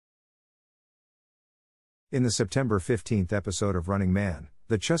In the September 15th episode of Running Man,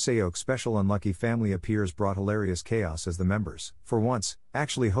 the Geum Sae-rok special Unlucky Family appears brought hilarious chaos as the members, for once,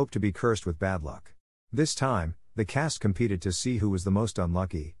 actually hoped to be cursed with bad luck. This time, the cast competed to see who was the most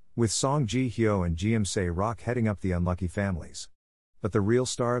unlucky, with Song Ji-hyo and Geum Sae-rok heading up the unlucky families. But the real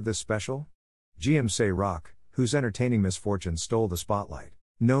star of this special? Geum Sae-rok, whose entertaining misfortune stole the spotlight.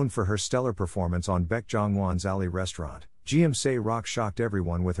 Known for her stellar performance on Baek Jong-won's Alley restaurant, Geum Sae-rok shocked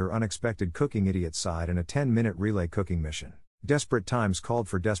everyone with her unexpected cooking idiot side and a 10-minute relay cooking mission. Desperate times called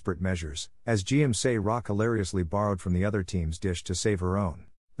for desperate measures, as Geum Sae-rok hilariously borrowed from the other team's dish to save her own.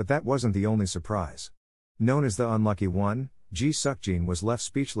 But that wasn't the only surprise. Known as the Unlucky One, Ji Suk-jin was left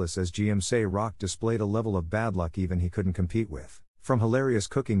speechless as Geum Sae-rok displayed a level of bad luck even he couldn't compete with. From hilarious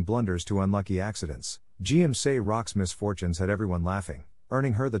cooking blunders to unlucky accidents, Geum Sae-rok's misfortunes had everyone laughing,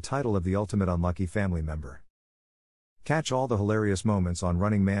 earning her the title of the ultimate unlucky family member. Catch all the hilarious moments on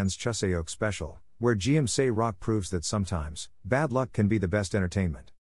Running Man's Geum Sae-rok special, where Geum Sae-rok proves that sometimes, bad luck can be the best entertainment.